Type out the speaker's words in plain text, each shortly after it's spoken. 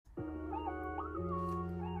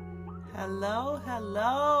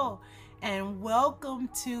Hello, and welcome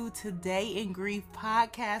to Today in Grief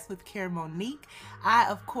podcast with Karen Monique. I,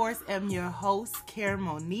 of course, am your host, Karen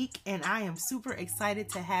Monique, and I am super excited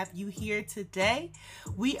to have you here today.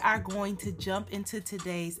 We are going to jump into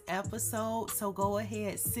today's episode, so go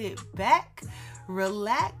ahead, sit back,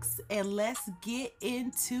 relax, and let's get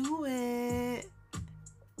into it.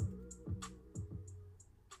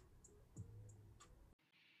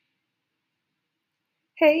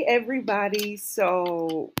 Hey everybody.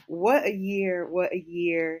 So, what a year, what a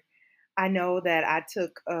year. I know that I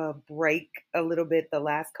took a break a little bit the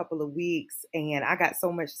last couple of weeks and I got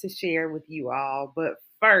so much to share with you all. But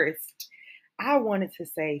first, I wanted to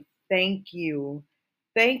say thank you.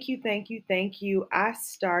 Thank you. I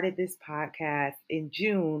started this podcast in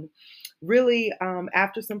June, really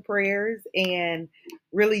after some prayers and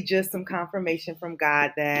really just some confirmation from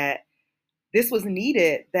God that this was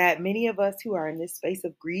needed, that many of us who are in this space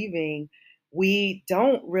of grieving, we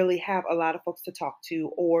don't really have a lot of folks to talk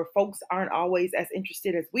to, or folks aren't always as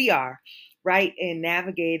interested as we are, right, in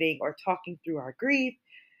navigating or talking through our grief.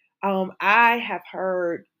 I have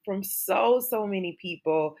heard from so many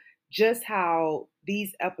people just how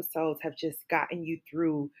these episodes have just gotten you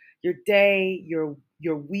through your day, your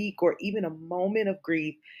week, or even a moment of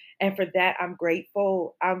grief. And for that, I'm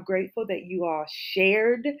grateful. I'm grateful that you all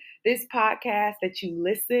shared this podcast, that you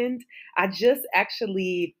listened. I just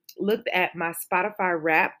actually looked at my Spotify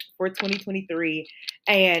Wrapped for 2023,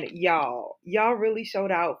 and y'all really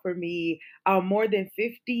showed out for me. More than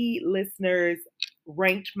 50 listeners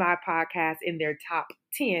ranked my podcast in their top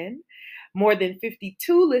 10. More than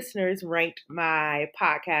 52 listeners ranked my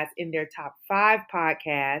podcast in their top 5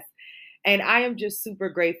 podcasts. And I am just super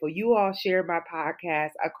grateful. You all share my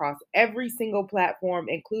podcast across every single platform,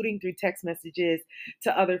 including through text messages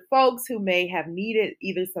to other folks who may have needed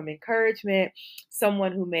either some encouragement,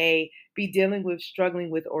 someone who may be dealing with,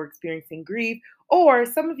 struggling with, or experiencing grief, or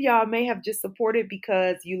some of y'all may have just supported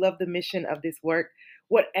because you love the mission of this work.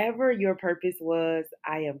 Whatever your purpose was,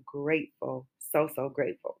 I am grateful. So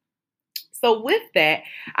grateful. So, with that,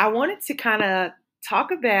 I wanted to kind of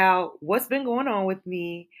talk about what's been going on with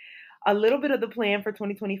me, a little bit of the plan for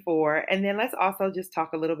 2024, and then let's also just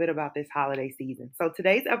talk a little bit about this holiday season. So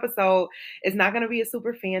today's episode is not going to be a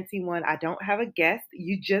super fancy one. I don't have a guest.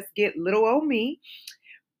 You just get little old me.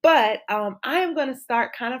 But I am going to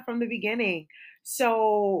start kind of from the beginning.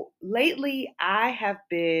 So lately, I have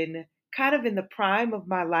been kind of in the prime of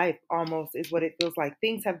my life, almost is what it feels like.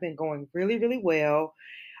 Things have been going really well.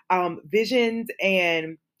 Visions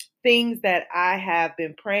and things that I have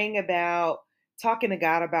been praying about, talking to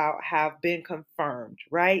God about, have been confirmed,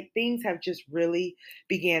 right? Things have just really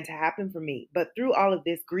began to happen for me. But through all of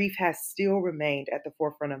this, grief has still remained at the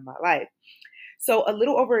forefront of my life. So a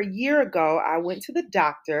little over a year ago, I went to the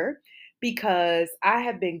doctor because I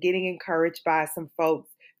have been getting encouraged by some folks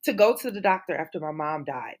to go to the doctor after my mom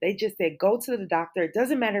died. They just said, go to the doctor. It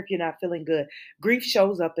doesn't matter if you're not feeling good. Grief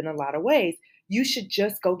shows up in a lot of ways. You should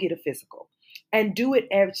just go get a physical and do it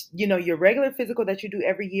every, your regular physical that you do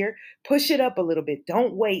every year. Push it up a little bit.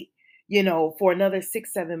 Don't wait, for another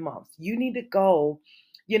 6-7 months. You need to go,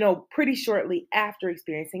 pretty shortly after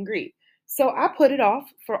experiencing grief. So I put it off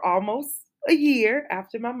for almost a year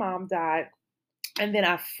after my mom died. And then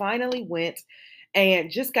I finally went and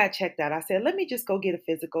just got checked out. I said, let me just go get a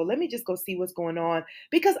physical. Let me just go see what's going on.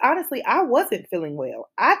 Because honestly, I wasn't feeling well.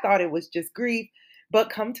 I thought it was just grief. But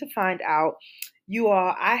come to find out, you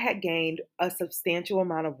all, I had gained a substantial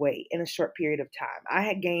amount of weight in a short period of time. I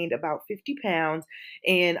had gained about 50 pounds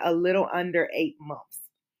in a little under 8 months.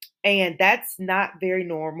 And that's not very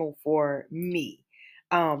normal for me.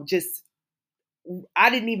 Just I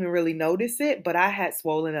didn't even really notice it, but I had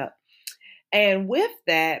swollen up. And with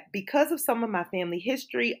that, because of some of my family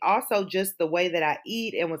history, also just the way that I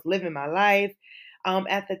eat and was living my life,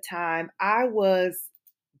 at the time, I was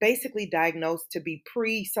basically diagnosed to be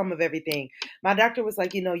pre some of everything. My doctor was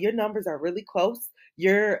like, your numbers are really close.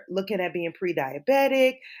 You're looking at being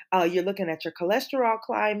pre-diabetic. You're looking at your cholesterol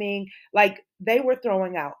climbing. Like they were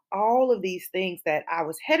throwing out all of these things that I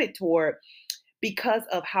was headed toward because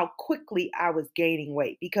of how quickly I was gaining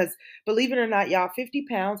weight. Because believe it or not, y'all, 50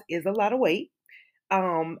 pounds is a lot of weight.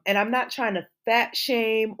 And I'm not trying to fat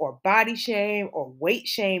shame or body shame or weight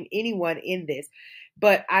shame anyone in this,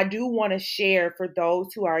 but I do want to share for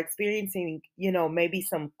those who are experiencing, maybe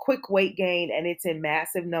some quick weight gain and it's in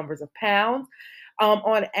massive numbers of pounds.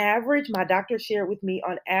 On average, my doctor shared with me,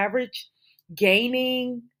 on average,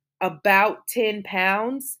 gaining about 10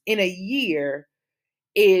 pounds in a year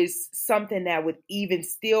is something that would even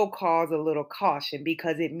still cause a little caution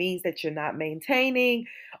because it means that you're not maintaining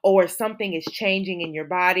or something is changing in your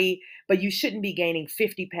body, but you shouldn't be gaining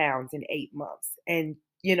 50 pounds in 8 months. And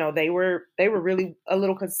they were really a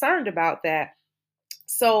little concerned about that.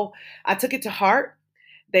 So I took it to heart.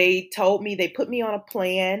 They told me, they put me on a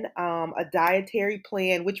plan, a dietary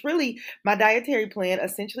plan, which really, my dietary plan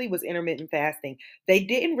essentially was intermittent fasting. They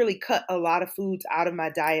didn't really cut a lot of foods out of my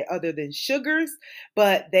diet other than sugars,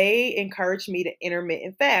 but they encouraged me to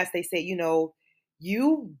intermittent fast. They said,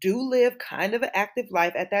 you do live kind of an active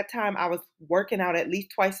life. At that time, I was working out at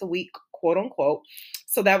least twice a week, quote unquote.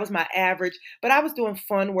 So that was my average, but I was doing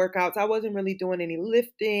fun workouts. I wasn't really doing any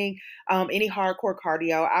lifting, any hardcore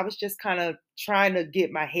cardio. I was just kind of trying to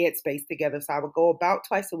get my headspace together. So I would go about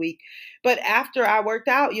twice a week. But after I worked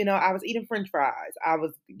out, I was eating French fries. I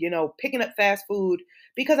was, picking up fast food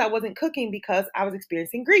because I wasn't cooking because I was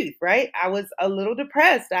experiencing grief, right? I was a little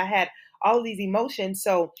depressed. I had all of these emotions.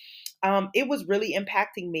 So it was really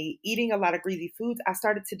impacting me. Eating a lot of greasy foods, I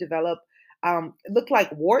started to develop it looked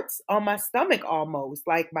like warts on my stomach almost.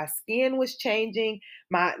 Like my skin was changing.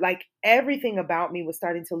 My like everything about me was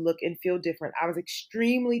starting to look and feel different. I was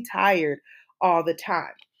extremely tired all the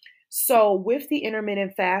time. So with the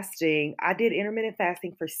intermittent fasting, I did intermittent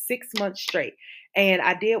fasting for 6 months straight. And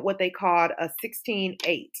I did what they called a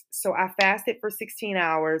 16-8. So I fasted for 16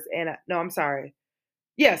 hours and no, I'm sorry.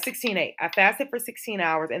 Yeah, 16-8. I fasted for 16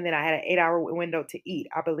 hours and then I had an 8-hour window to eat.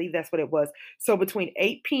 I believe that's what it was. So between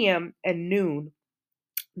 8 p.m. and noon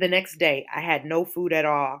the next day, I had no food at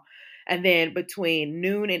all. And then between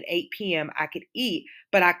noon and 8 p.m., I could eat,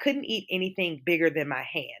 but I couldn't eat anything bigger than my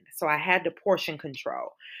hand. So I had to portion control.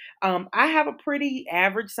 I have a pretty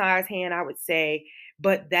average size hand, I would say,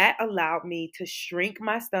 but that allowed me to shrink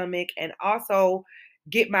my stomach and also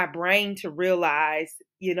get my brain to realize,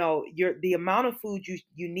 the amount of food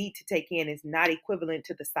you need to take in is not equivalent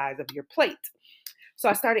to the size of your plate. So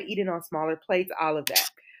I started eating on smaller plates, all of that.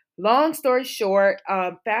 Long story short,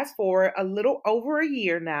 fast forward a little over a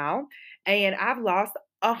year now, and I've lost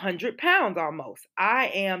 100 pounds almost. I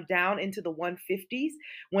am down into the 150s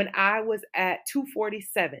when I was at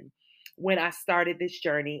 247 when I started this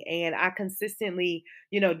journey. And I consistently,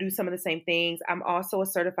 do some of the same things. I'm also a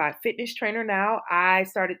certified fitness trainer now. I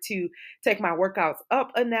started to take my workouts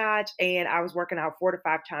up a notch and I was working out 4 to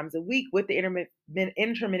 5 times a week with the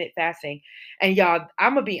intermittent fasting. And y'all,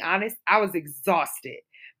 I'm gonna be honest, I was exhausted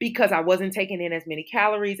because I wasn't taking in as many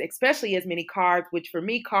calories, especially as many carbs, which for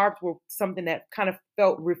me, carbs were something that kind of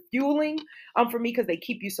felt refueling for me because they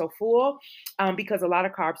keep you so full because a lot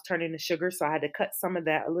of carbs turn into sugar. So I had to cut some of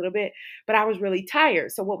that a little bit, but I was really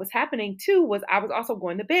tired. So what was happening too was I was also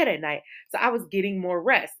going to bed at night. So I was getting more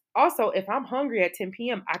rest. Also, if I'm hungry at 10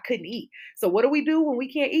 p.m., I couldn't eat. So what do when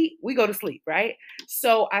we can't eat? We go to sleep, right?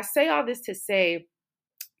 So I say all this to say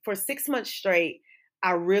for 6 months straight,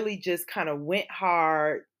 I really just kind of went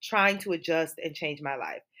hard trying to adjust and change my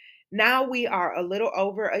life. Now we are a little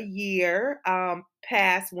over a year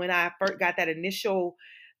past when I first got that initial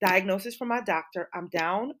diagnosis from my doctor. I'm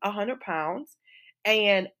down 100 pounds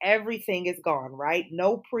and everything is gone, right?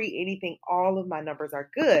 No pre anything. All of my numbers are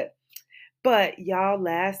good. But y'all,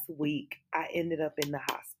 last week I ended up in the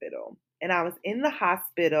hospital. And I was in the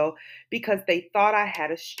hospital because they thought I had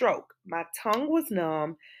a stroke. My tongue was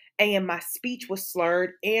numb and my speech was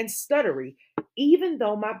slurred and stuttery, even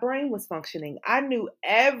though my brain was functioning. I knew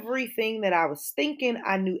everything that I was thinking,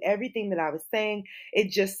 I knew everything that I was saying.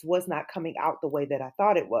 It just was not coming out the way that I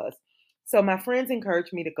thought it was. So my friends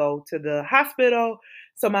encouraged me to go to the hospital.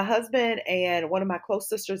 So my husband and one of my close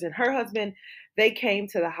sisters and her husband, they came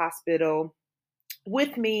to the hospital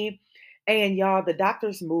with me. And y'all, the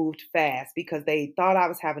doctors moved fast because they thought I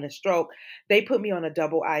was having a stroke. They put me on a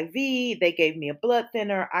double IV. They gave me a blood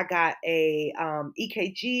thinner. I got a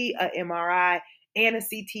EKG, a MRI, and a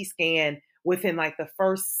CT scan within like the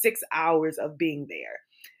first 6 hours of being there.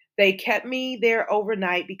 They kept me there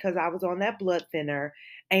overnight because I was on that blood thinner,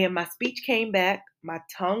 and my speech came back. My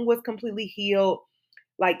tongue was completely healed.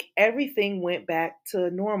 Like everything went back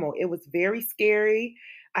to normal. It was very scary.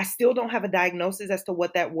 I still don't have a diagnosis as to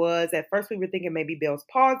what that was. At first, we were thinking maybe Bell's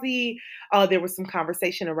palsy. There was some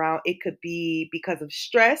conversation around it could be because of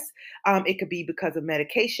stress, it could be because of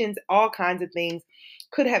medications, all kinds of things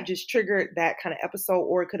could have just triggered that kind of episode,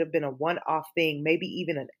 or it could have been a one off thing, maybe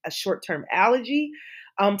even a short term allergy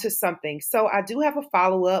to something. So I do have a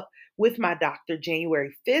follow up with my doctor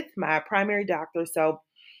January 5th, my primary doctor. So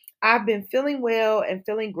I've been feeling well and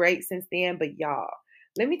feeling great since then. But y'all,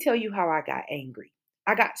 let me tell you how I got angry.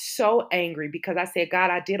 I got so angry because I said, God,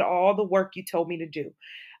 I did all the work you told me to do.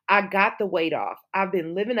 I got the weight off. I've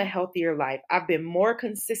been living a healthier life. I've been more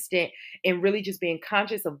consistent in really just being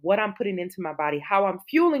conscious of what I'm putting into my body, how I'm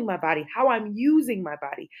fueling my body, how I'm using my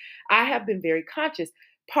body. I have been very conscious.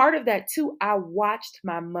 Part of that too, I watched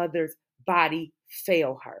my mother's body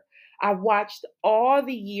fail her. I watched all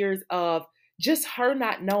the years of just her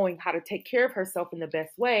not knowing how to take care of herself in the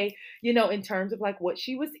best way, in terms of like what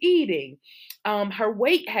she was eating. Her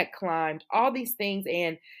weight had climbed, all these things.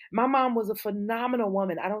 And my mom was a phenomenal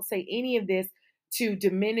woman. I don't say any of this to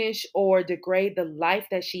diminish or degrade the life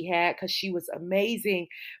that she had because she was amazing.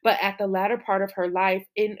 But at the latter part of her life,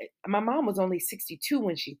 in my mom was only 62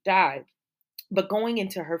 when she died. But going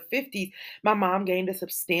into her 50s, my mom gained a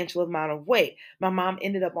substantial amount of weight. My mom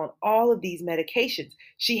ended up on all of these medications.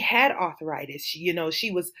 She had arthritis.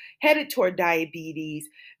 She was headed toward diabetes,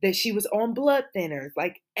 that she was on blood thinners,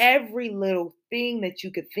 like every little thing that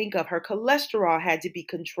you could think of. Her cholesterol had to be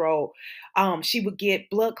controlled. She would get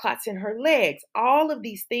blood clots in her legs. All of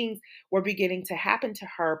these things were beginning to happen to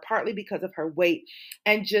her, partly because of her weight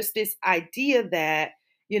and just this idea that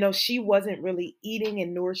she wasn't really eating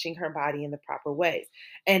and nourishing her body in the proper ways.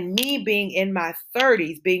 And me being in my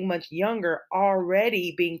 30s, being much younger,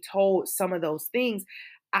 already being told some of those things,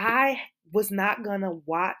 I was not going to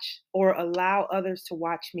watch or allow others to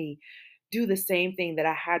watch me do the same thing that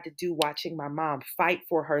I had to do watching my mom fight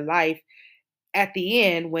for her life at the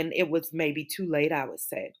end when it was maybe too late, I would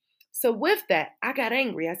say. So with that, I got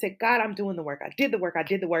angry. I said, God, I'm doing the work. I did the work. I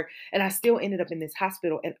did the work. And I still ended up in this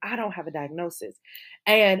hospital and I don't have a diagnosis.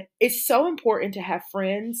 And it's so important to have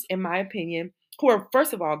friends, in my opinion, who are,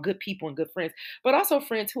 first of all, good people and good friends, but also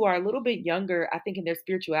friends who are a little bit younger, I think, in their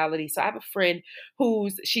spirituality. So I have a friend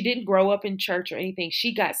she didn't grow up in church or anything.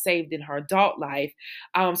 She got saved in her adult life.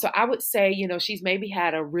 So I would say, she's maybe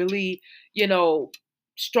had a really, you know,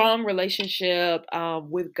 strong relationship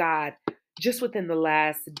with God just within the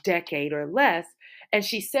last decade or less. And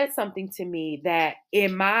she said something to me that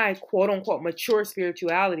in my quote unquote mature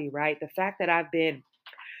spirituality, right? The fact that I've been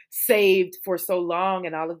saved for so long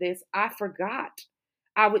and all of this, I forgot.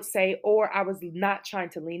 I would say, or I was not trying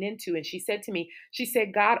to lean into. And she said to me, she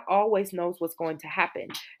said, God always knows what's going to happen.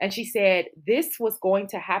 And she said, this was going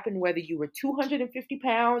to happen whether you were 250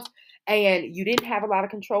 pounds and you didn't have a lot of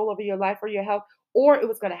control over your life or your health, or it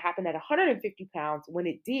was going to happen at 150 pounds when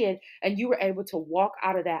it did, and you were able to walk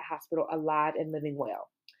out of that hospital alive and living well.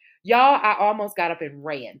 Y'all, I almost got up and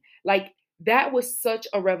ran. Like, that was such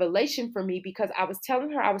a revelation for me because I was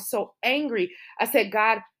telling her I was so angry. I said,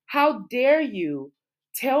 God, how dare you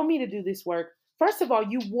tell me to do this work? First of all,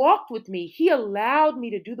 you walked with me. He allowed me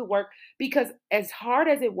to do the work because, as hard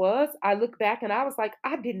as it was, I look back and I was like,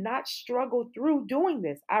 I did not struggle through doing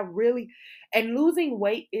this. And losing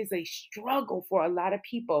weight is a struggle for a lot of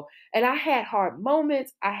people. And I had hard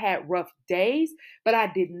moments, I had rough days, but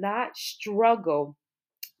I did not struggle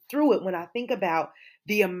through it. When I think about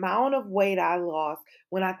the amount of weight I lost,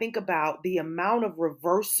 when I think about the amount of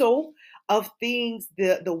reversal of things,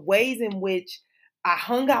 the ways in which I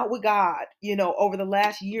hung out with God, over the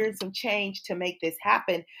last year and some change to make this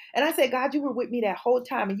happen. And I said, God, you were with me that whole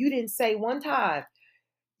time and you didn't say one time,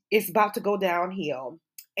 it's about to go downhill.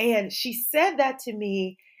 And she said that to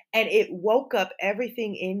me, and it woke up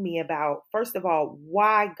everything in me about, first of all,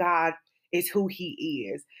 why God is who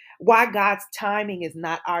he is, why God's timing is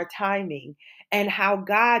not our timing, and how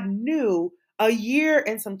God knew a year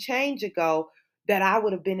and some change ago that I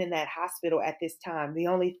would have been in that hospital at this time. The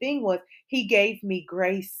only thing was, he gave me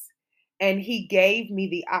grace and he gave me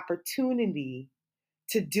the opportunity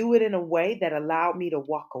to do it in a way that allowed me to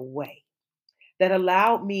walk away, that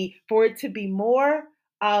allowed me for it to be more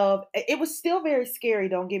of, it was still very scary,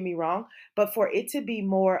 don't get me wrong, but for it to be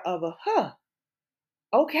more of a,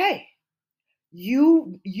 okay,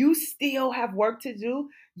 you still have work to do.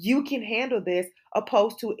 You can handle this,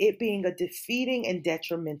 opposed to it being a defeating and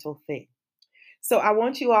detrimental thing. So I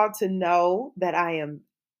want you all to know that I am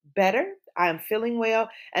better. I am feeling well,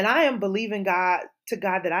 and I am believing God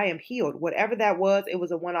that I am healed. Whatever that was, it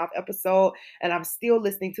was a one-off episode, and I'm still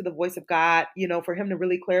listening to the voice of God, for him to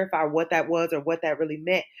really clarify what that was or what that really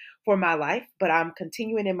meant for my life. But I'm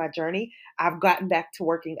continuing in my journey. I've gotten back to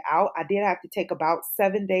working out. I did have to take about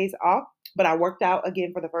 7 days off, but I worked out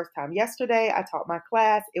again for the first time yesterday. I taught my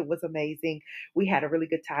class. It was amazing. We had a really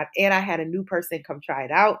good time, and I had a new person come try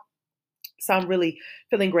it out. So I'm really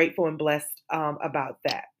feeling grateful and blessed about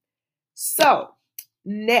that. So,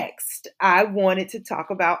 next, I wanted to talk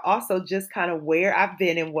about also just kind of where I've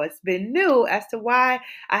been and what's been new as to why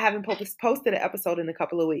I haven't posted an episode in a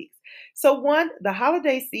couple of weeks. So, one, the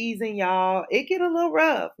holiday season, y'all, it get a little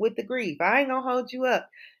rough with the grief. I ain't gonna hold you up.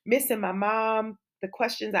 Missing my mom, the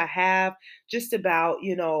questions I have just about,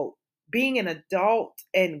 being an adult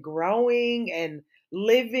and growing and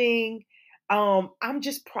living. I'm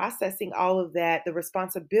just processing all of that, the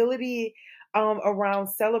responsibility around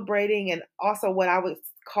celebrating, and also what I would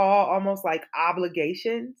call almost like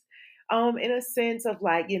obligations. In a sense of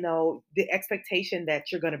like, the expectation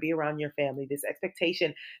that you're going to be around your family, this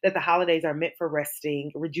expectation that the holidays are meant for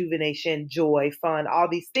resting, rejuvenation, joy, fun, all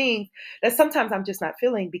these things that sometimes I'm just not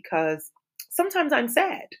feeling because sometimes I'm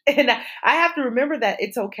sad. And I have to remember that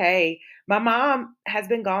it's okay. My mom has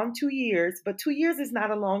been gone 2 years, but 2 years is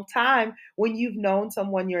not a long time when you've known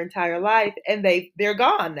someone your entire life and they're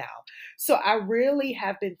gone now. So I really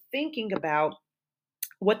have been thinking about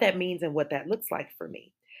what that means and what that looks like for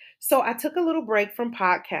me. So I took a little break from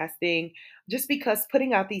podcasting just because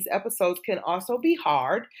putting out these episodes can also be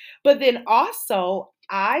hard. But then also,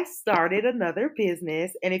 I started another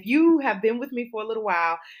business. And if you have been with me for a little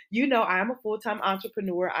while, you know I am a full time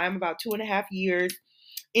entrepreneur. I am about 2.5 years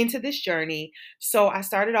into this journey. So I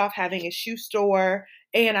started off having a shoe store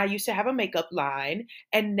and I used to have a makeup line.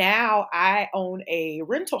 And now I own a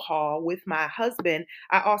rental hall with my husband.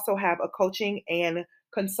 I also have a coaching and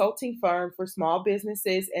consulting firm for small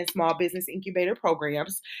businesses and small business incubator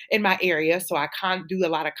programs in my area. So I do a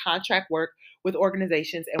lot of contract work with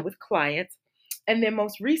organizations and with clients. And then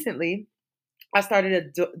most recently, I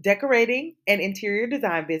started a decorating and interior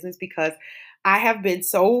design business because I have been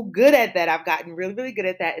so good at that. I've gotten really, really good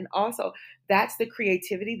at that. And also, that's the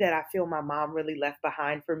creativity that I feel my mom really left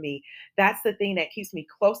behind for me. That's the thing that keeps me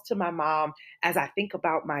close to my mom as I think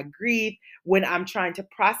about my grief, when I'm trying to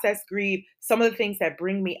process grief. Some of the things that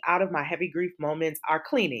bring me out of my heavy grief moments are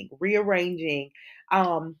cleaning, rearranging,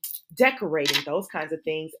 um, decorating, those kinds of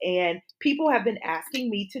things. And people have been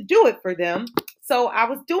asking me to do it for them, so I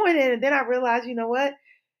was doing it, and then I realized, you know what?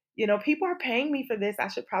 People are paying me for this. I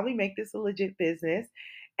should probably make this a legit business.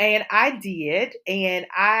 And I did. And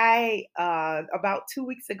I, about 2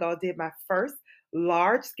 weeks ago, did my first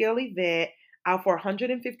large scale event out for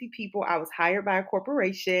 150 people. I was hired by a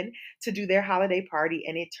corporation to do their holiday party,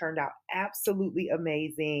 and it turned out absolutely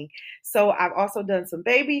amazing. So I've also done some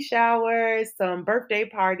baby showers, some birthday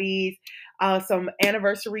parties, some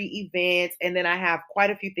anniversary events, and then I have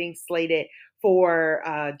quite a few things slated for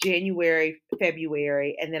January,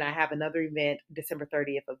 February, and then I have another event December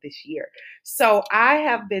 30th of this year. So I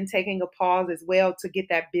have been taking a pause as well to get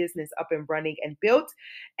that business up and running and built.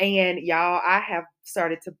 And y'all, I have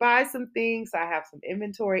started to buy some things. I have some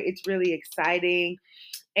inventory. It's really exciting.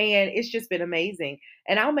 And it's just been amazing.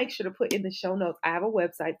 And I'll make sure to put in the show notes. I have a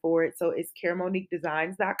website for it. So it's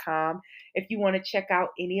caremoniquedesigns.com. If you want to check out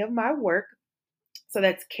any of my work, so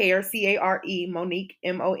that's Care, Care, Monique,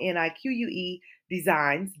 Monique,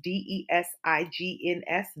 Designs, Designs.com,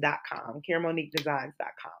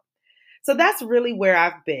 CareMoniqueDesigns.com. So that's really where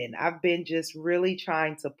I've been. I've been just really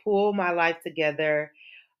trying to pull my life together,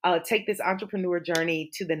 take this entrepreneur journey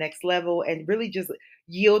to the next level, and really just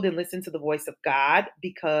yield and listen to the voice of God,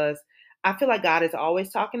 because I feel like God is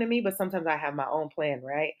always talking to me, but sometimes I have my own plan,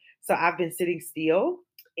 right? So I've been sitting still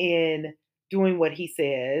in doing what He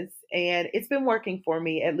says, and it's been working for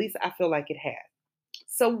me. At least I feel like it has.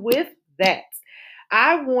 So, with that,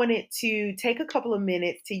 I wanted to take a couple of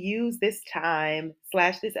minutes to use this time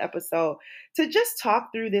slash this episode to just talk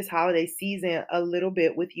through this holiday season a little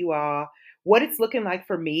bit with you all, what it's looking like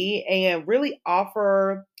for me, and really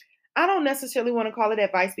offer. I don't necessarily want to call it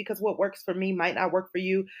advice, because what works for me might not work for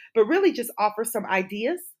you, but really just offer some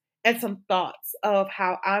ideas and some thoughts of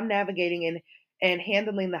how I'm navigating and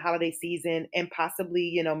handling the holiday season, and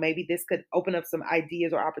possibly, maybe this could open up some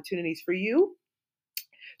ideas or opportunities for you,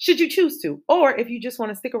 should you choose to. Or if you just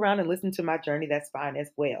want to stick around and listen to my journey, that's fine as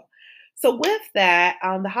well. So, with that,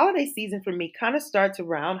 the holiday season for me kind of starts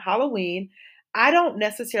around Halloween. I don't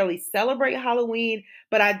necessarily celebrate Halloween,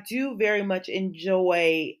 but I do very much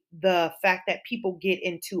enjoy the fact that people get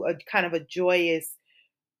into a kind of a joyous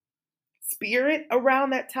spirit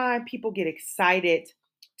around that time. People get excited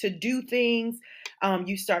to do things.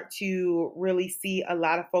 You start to really see a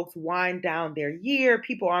lot of folks wind down their year.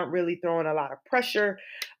 People aren't really throwing a lot of pressure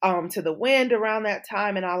to the wind around that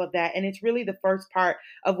time and all of that. And it's really the first part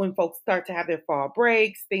of when folks start to have their fall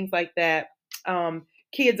breaks, things like that.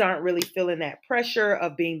 Kids aren't really feeling that pressure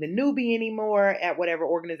of being the newbie anymore at whatever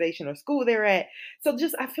organization or school they're at. So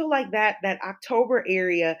just I feel like that October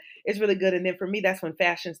area is really good. And then for me, that's when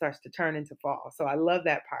fashion starts to turn into fall. So I love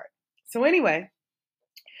that part. So anyway,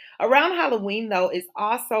 around Halloween though is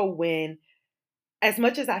also when as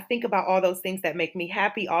much as I think about all those things that make me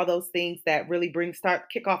happy, all those things that really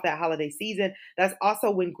kick off that holiday season, that's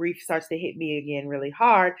also when grief starts to hit me again really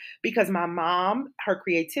hard because my mom, her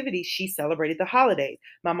creativity, she celebrated the holidays.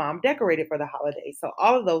 My mom decorated for the holidays. So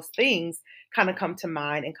all of those things kind of come to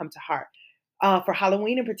mind and come to heart. For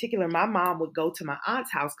Halloween in particular, my mom would go to my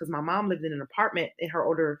aunt's house because my mom lived in an apartment in her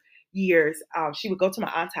older years. She would go to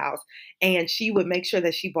my aunt's house and she would make sure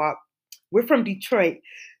that she bought, we're from Detroit.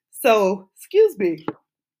 So, excuse me,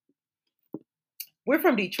 we're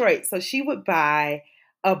from Detroit. So she would buy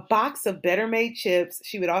a box of Better Made chips.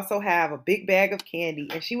 She would also have a big bag of candy,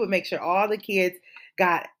 and she would make sure all the kids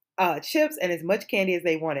got chips and as much candy as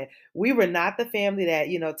they wanted. We were not the family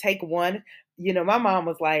that, take one. My mom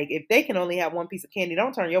was like, if they can only have one piece of candy,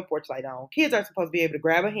 don't turn your porch light on. Kids are supposed to be able to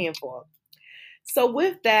grab a handful. So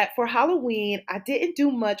with that, for Halloween, I didn't do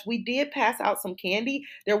much. We did pass out some candy.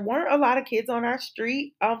 There weren't a lot of kids on our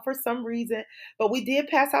street for some reason, but we did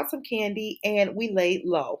pass out some candy and we laid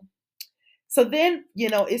low. So then,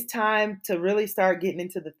 it's time to really start getting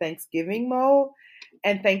into the Thanksgiving mode.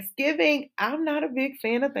 And Thanksgiving, I'm not a big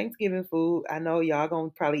fan of Thanksgiving food. I know y'all gonna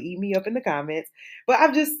probably eat me up in the comments, but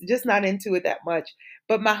I'm just not into it that much.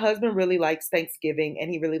 But my husband really likes Thanksgiving and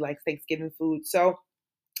he really likes Thanksgiving food. So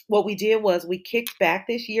what we did was we kicked back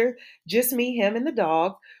this year, just me, him, and the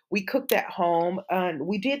dog. We cooked at home. And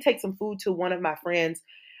we did take some food to one of my friends.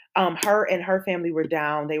 Her and her family were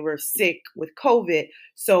down. They were sick with COVID.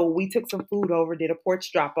 So we took some food over, did a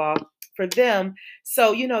porch drop off for them.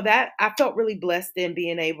 So, that I felt really blessed in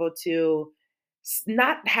being able to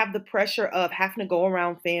not have the pressure of having to go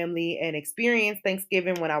around family and experience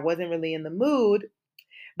Thanksgiving when I wasn't really in the mood,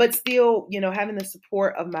 but still, having the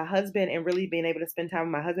support of my husband and really being able to spend time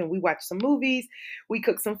with my husband. We watched some movies, we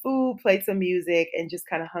cooked some food, played some music, and just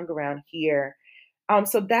kind of hung around here.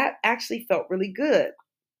 So that actually felt really good.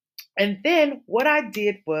 And then what I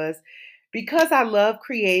did was, because I love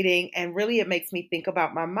creating and really it makes me think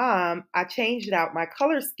about my mom, I changed out my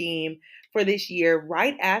color scheme for this year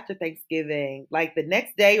right after Thanksgiving. Like the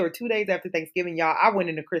next day or 2 days after Thanksgiving, y'all, I went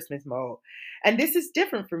into Christmas mode. And this is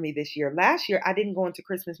different for me this year. Last year, I didn't go into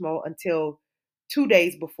Christmas mode until 2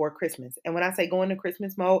 days before Christmas. And when I say go into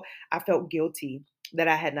Christmas mode, I felt guilty that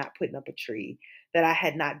I had not put up a tree, that I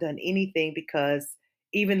had not done anything because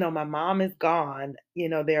even though my mom is gone,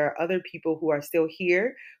 there are other people who are still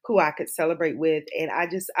here who I could celebrate with. And I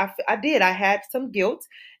did. I had some guilt.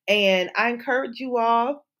 And I encourage you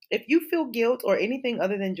all, if you feel guilt or anything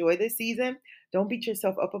other than joy this season, don't beat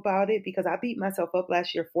yourself up about it because I beat myself up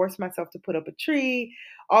last year, forced myself to put up a tree,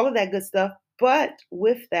 all of that good stuff. But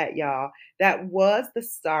with that, y'all, that was the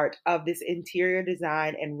start of this interior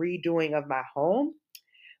design and redoing of my home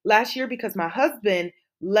last year because my husband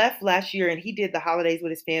left last year and he did the holidays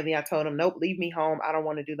with his family. I told him, nope, leave me home. I don't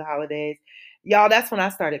want to do the holidays. Y'all, that's when I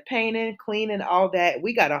started painting, cleaning, all that.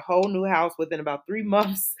 We got a whole new house within about 3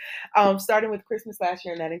 months, starting with Christmas last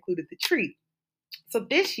year, and that included the tree. So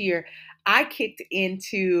this year, I kicked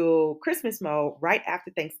into Christmas mode right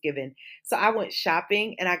after Thanksgiving. So I went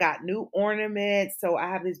shopping and I got new ornaments. So I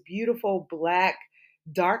have this beautiful black,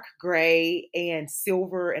 dark gray, and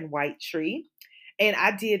silver and white tree. And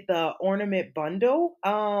I did the ornament bundle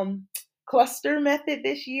cluster method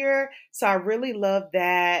this year. So I really love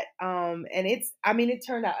that. And it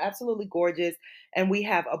turned out absolutely gorgeous. And we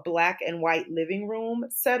have a black and white living room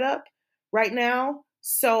set up right now.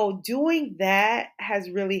 So doing that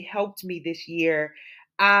has really helped me this year.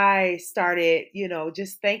 I started,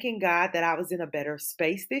 just thanking God that I was in a better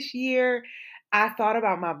space this year. I thought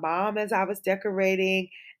about my mom as I was decorating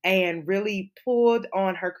and really pulled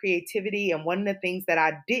on her creativity. And one of the things that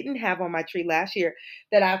I didn't have on my tree last year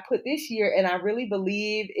that I put this year, and I really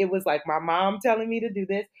believe it was like my mom telling me to do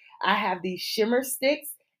this, I have these shimmer sticks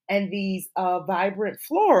and these vibrant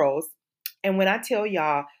florals. And when I tell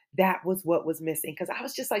y'all, that was what was missing because I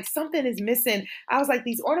was just like, something is missing. I was like,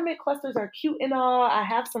 these ornament clusters are cute and all. I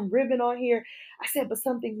have some ribbon on here. I said, but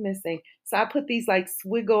something's missing. So I put these like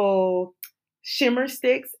swiggle shimmer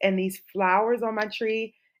sticks and these flowers on my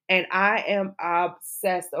tree. And I am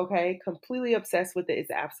obsessed, okay? Completely obsessed with it.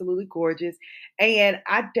 It's absolutely gorgeous. And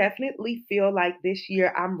I definitely feel like this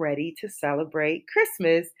year I'm ready to celebrate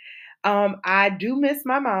Christmas. I do miss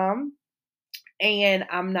my mom. And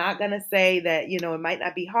I'm not going to say that, it might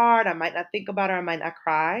not be hard. I might not think about her. I might not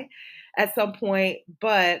cry at some point.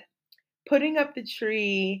 But putting up the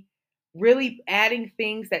tree, really adding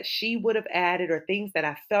things that she would have added or things that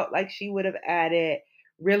I felt like she would have added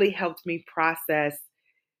really helped me process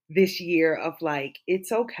this year of like,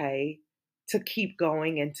 it's okay to keep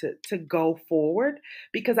going and to go forward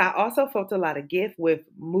because I also felt a lot of gift with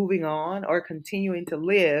moving on or continuing to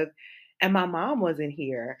live and my mom wasn't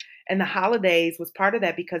here. And the holidays was part of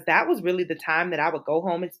that because that was really the time that I would go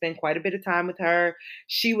home and spend quite a bit of time with her.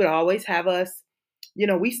 She would always have us,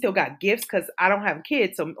 we still got gifts because I don't have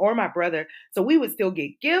kids, so or my brother. So we would still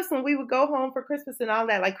get gifts when we would go home for Christmas and all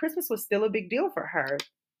that. Like Christmas was still a big deal for her.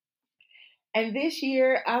 And this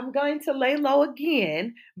year, I'm going to lay low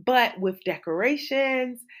again, but with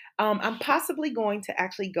decorations. I'm possibly going to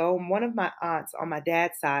actually go. One of my aunts on my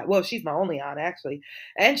dad's side, well, she's my only aunt actually,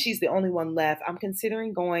 and she's the only one left. I'm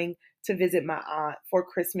considering going to visit my aunt for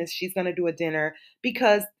Christmas. She's going to do a dinner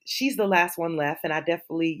because she's the last one left, and I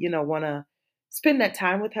definitely, want to spend that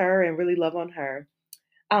time with her and really love on her.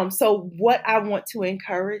 So, what I want to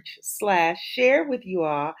encourage slash share with you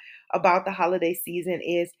all about the holiday season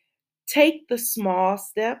is take the small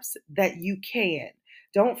steps that you can.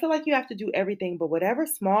 Don't feel like you have to do everything, but whatever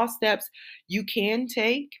small steps you can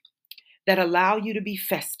take that allow you to be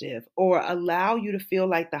festive or allow you to feel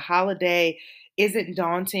like the holiday isn't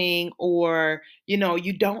daunting, or you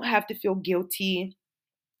don't have to feel guilty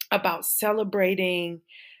about celebrating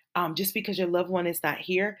just because your loved one is not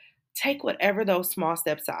here. Take whatever those small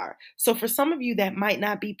steps are. So, for some of you, that might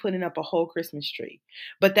not be putting up a whole Christmas tree,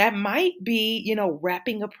 but that might be,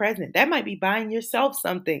 wrapping a present. That might be buying yourself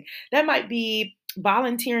something. That might be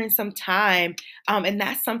volunteering some time. And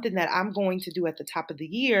that's something that I'm going to do at the top of the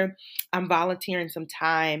year. I'm volunteering some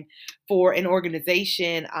time for an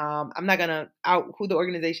organization. I'm not going to out who the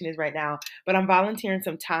organization is right now, but I'm volunteering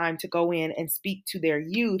some time to go in and speak to their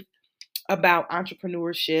youth about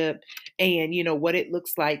entrepreneurship and what it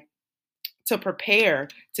looks like to prepare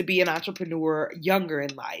to be an entrepreneur younger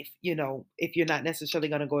in life, if you're not necessarily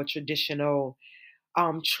going to go a traditional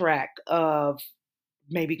track of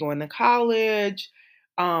maybe going to college,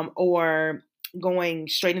 or going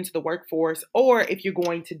straight into the workforce, or if you're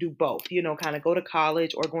going to do both, kind of go to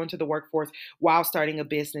college or go into the workforce while starting a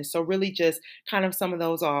business. So really just kind of some of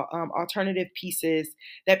those are alternative pieces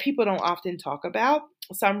that people don't often talk about.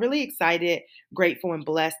 So I'm really excited, grateful, and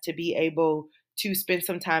blessed to be able to spend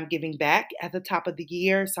some time giving back at the top of the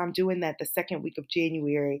year. So I'm doing that the second week of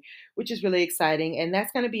January, which is really exciting. And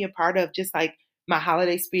that's going to be a part of just like my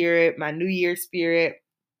holiday spirit, my New Year spirit,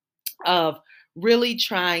 of really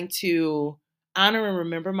trying to honor and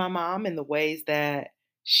remember my mom in the ways that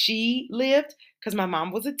she lived. Because my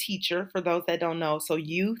mom was a teacher, for those that don't know. So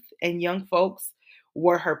youth and young folks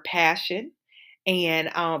were her passion. And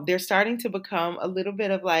they're starting to become a little bit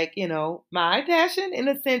of like, my passion in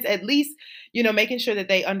a sense, at least, making sure that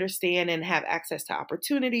they understand and have access to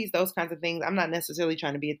opportunities, those kinds of things. I'm not necessarily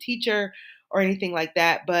trying to be a teacher or anything like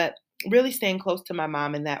that, but really staying close to my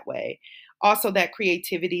mom in that way. Also, that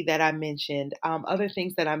creativity that I mentioned. Other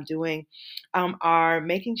things that I'm doing are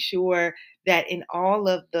making sure that in all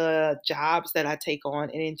of the jobs that I take on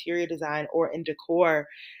in interior design or in decor,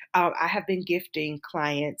 I have been gifting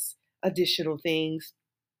clients additional things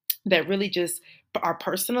that really just are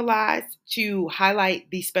personalized to highlight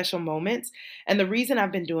these special moments. And the reason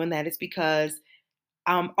I've been doing that is because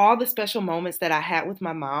all the special moments that I had with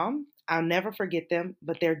my mom, I'll never forget them,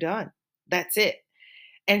 but they're done. That's it.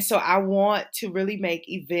 And so I want to really make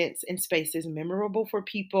events and spaces memorable for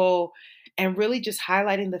people and really just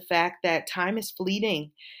highlighting the fact that time is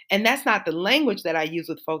fleeting. And that's not the language that I use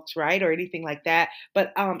with folks, right? Or anything like that.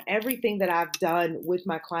 But everything that I've done with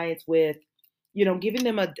my clients with, giving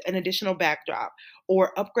them an additional backdrop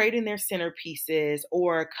or upgrading their centerpieces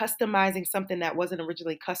or customizing something that wasn't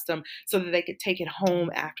originally custom so that they could take it home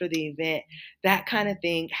after the event. That kind of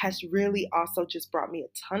thing has really also just brought me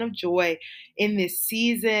a ton of joy in this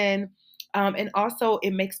season. And also,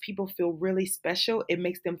 it makes people feel really special. It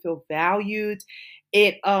makes them feel valued.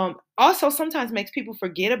 It also sometimes makes people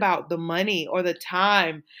forget about the money or the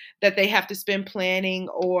time that they have to spend planning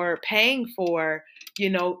or paying for,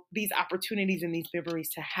 these opportunities and these memories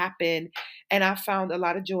to happen. And I found a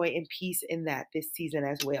lot of joy and peace in that this season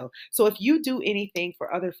as well. So if you do anything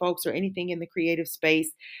for other folks or anything in the creative space,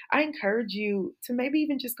 I encourage you to maybe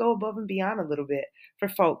even just go above and beyond a little bit for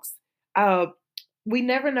folks. Uh, we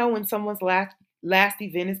never know when someone's last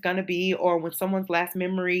event is going to be, or when someone's last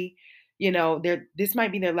memory, this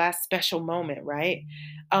might be their last special moment, right?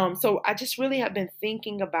 So I just really have been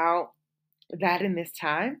thinking about that in this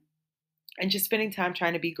time and just spending time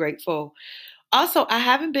trying to be grateful. Also, I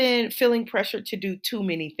haven't been feeling pressured to do too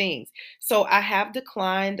many things. So I have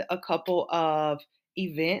declined a couple of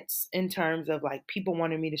events in terms of like people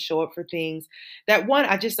wanting me to show up for things that, one,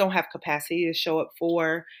 I just don't have capacity to show up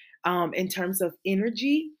for, in terms of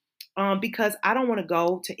energy, because I don't want to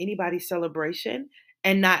go to anybody's celebration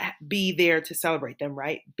and not be there to celebrate them,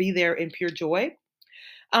 right? Be there in pure joy.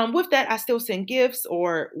 With that, I still send gifts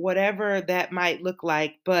or whatever that might look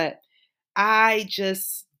like, but I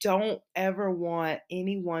just don't ever want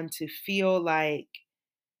anyone to feel like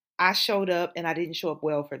I showed up and I didn't show up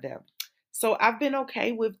well for them. So I've been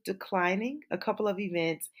okay with declining a couple of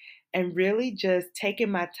events and really just taking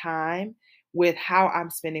my time with how I'm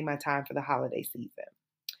spending my time for the holiday season.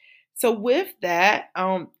 So with that,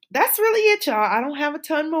 that's really it, y'all. I don't have a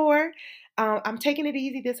ton more. I'm taking it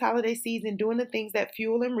easy this holiday season, doing the things that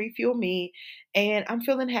fuel and refuel me, and I'm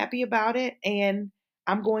feeling happy about it. And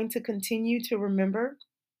I'm going to continue to remember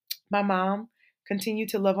my mom, continue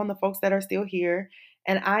to love on the folks that are still here.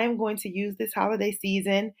 And I am going to use this holiday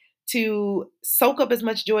season to soak up as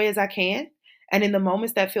much joy as I can. And in the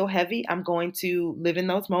moments that feel heavy, I'm going to live in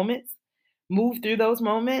those moments, move through those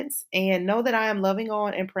moments, and know that I am loving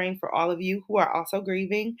on and praying for all of you who are also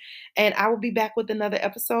grieving. And I will be back with another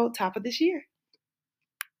episode top of this year.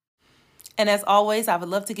 And as always, I would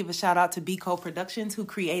love to give a shout out to Bco Productions, who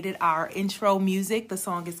created our intro music. The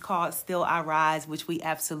song is called Still I Rise, which we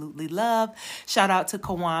absolutely love. Shout out to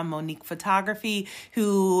Kawan Monique Photography,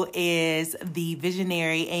 who is the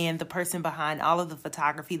visionary and the person behind all of the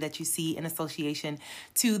photography that you see in association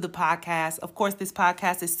to the podcast. Of course, this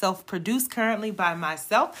podcast is self-produced currently by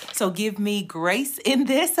myself, so give me grace in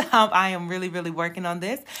this. I am really, really working on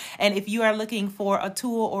this. And if you are looking for a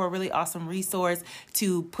tool or a really awesome resource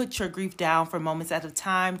to put your grief down for moments at a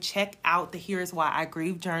time, check out the Here's Why I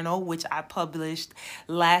Grieve journal, which I published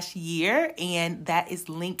last year, and that is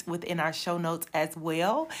linked within our show notes as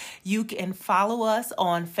well. You can follow us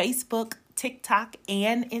on Facebook, TikTok,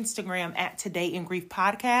 and Instagram at Today in Grief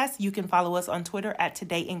Podcast. You can follow us on Twitter at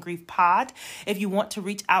Today in Grief Pod. If you want to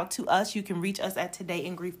reach out to us, you can reach us at Today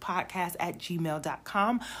in Grief Podcast at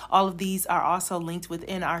gmail.com. All of these are also linked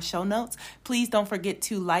within our show notes. Please don't forget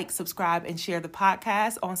to like, subscribe, and share the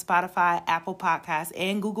podcast on Spotify, Apple Podcasts,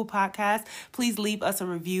 and Google Podcasts. Please leave us a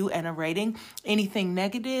review and a rating. Anything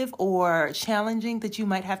negative or challenging that you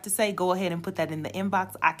might have to say, go ahead and put that in the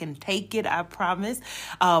inbox. I can take it, I promise.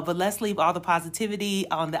 But let's leave all the positivity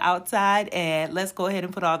on the outside, and let's go ahead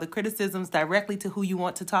and put all the criticisms directly to who you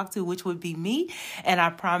want to talk to, which would be me, and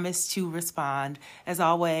I promise to respond. As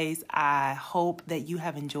always, I hope that you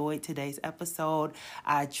have enjoyed today's episode.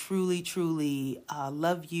 I truly, truly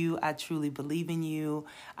love you. I truly believe in you.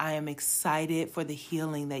 I am excited for the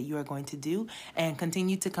healing that you are going to do, and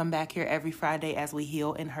continue to come back here every Friday as we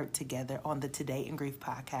heal and hurt together on the Today in Grief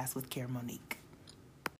podcast with Care Monique.